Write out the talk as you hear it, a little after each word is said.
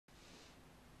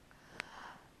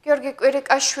გიორგი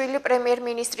კვირიკაშვილი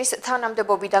პრემიერ-მინისტრის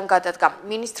თანამდებობიდან გადადგა.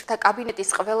 მინისტრთა კაბინეტის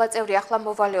ყველა წევრი ახლა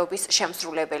მოვალეობის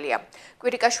შემსრულებელია.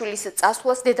 კვირიკაშვილის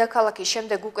წასვლას დედაქალაქის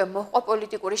შემდეგ უკვე მოჰყვა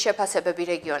პოლიტიკური შეფასებები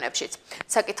რეგიონებშიც.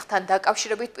 საკითხთან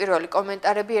დაკავშირებით პირველი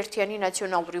კომენტარები ერთიანი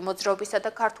ნაციონალური მოძრაობისა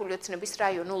და ქართული ოცნების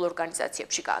რაიონულ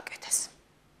ორგანიზაციებში გააკეთეს.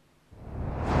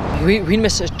 ვინმე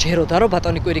ჯეროდა რომ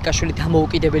ბატონი კვირიკაშვილი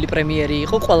დამოუკიდებელი პრემიერი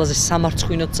იყო, ყველაზე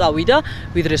სამარცხვინოდ წავიდა,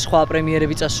 ვიდრე სხვა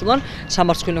პრემიერები წასულან.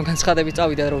 სამარცხვინო განცხადებით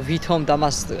წავიდა, რომ ვითომ და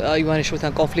მას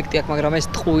ივანიშვილთან კონფლიქტი აქვს, მაგრამ ეს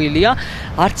ტყუილია.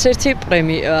 არც ერთი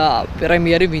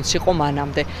პრემიერი ვინც იყო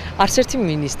მანამდე, არც ერთი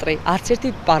მინისტრი, არც ერთი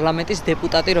პარლამენტის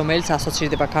დეპუტატი, რომელიც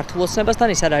ასოცირდება ქართულ ოცნებასთან,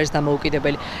 ის არ არის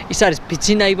დამოუკიდებელი. ის არის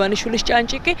ბიძინა ივანიშვილის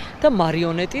ჭანჭიკი და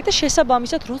მარიონეტი და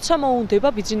შესაბამისად, როცა მოუნდება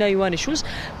ბიძინა ივანიშვილს,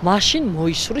 მაშინ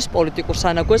მოისურვის პოლიტიკურ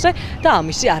სანაგვეზე და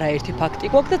ამისი არაერთი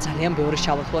ფაქტი გვაქვს და ძალიან ბევრი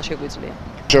ჩამოთვლა შეგვიძლია.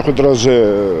 შეხვედრაზე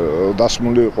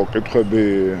დასმული იყო კითხვები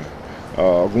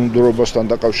გუნდურობასთან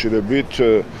დაკავშირებით.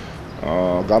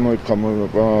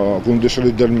 გუნდის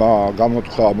ლიდერმა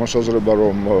გამოთქვა მოსაზრება,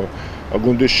 რომ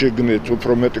გუნდის შიგნით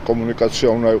უფრო მეტი კომუნიკაცია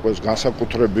უნდა იყოს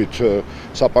განსაკუთრებით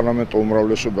საპარლამენტო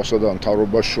უმრავლესობასა და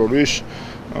მთავრობას შორის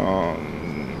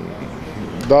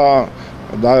და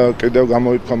კიდევ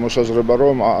გამოითქვა მოსაზრება,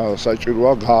 რომ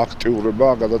საჭიროა გააქტიურება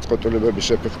გადაწყვეტილებების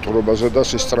ეფექტურობაზე და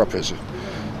სისწრაფეზე.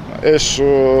 ეს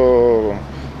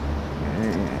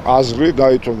აზრი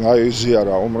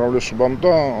გაიზიარა უმრავლესობამ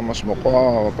და ამას მოყვა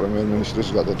პრემიერ-მინისტრის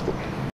გადადგომა.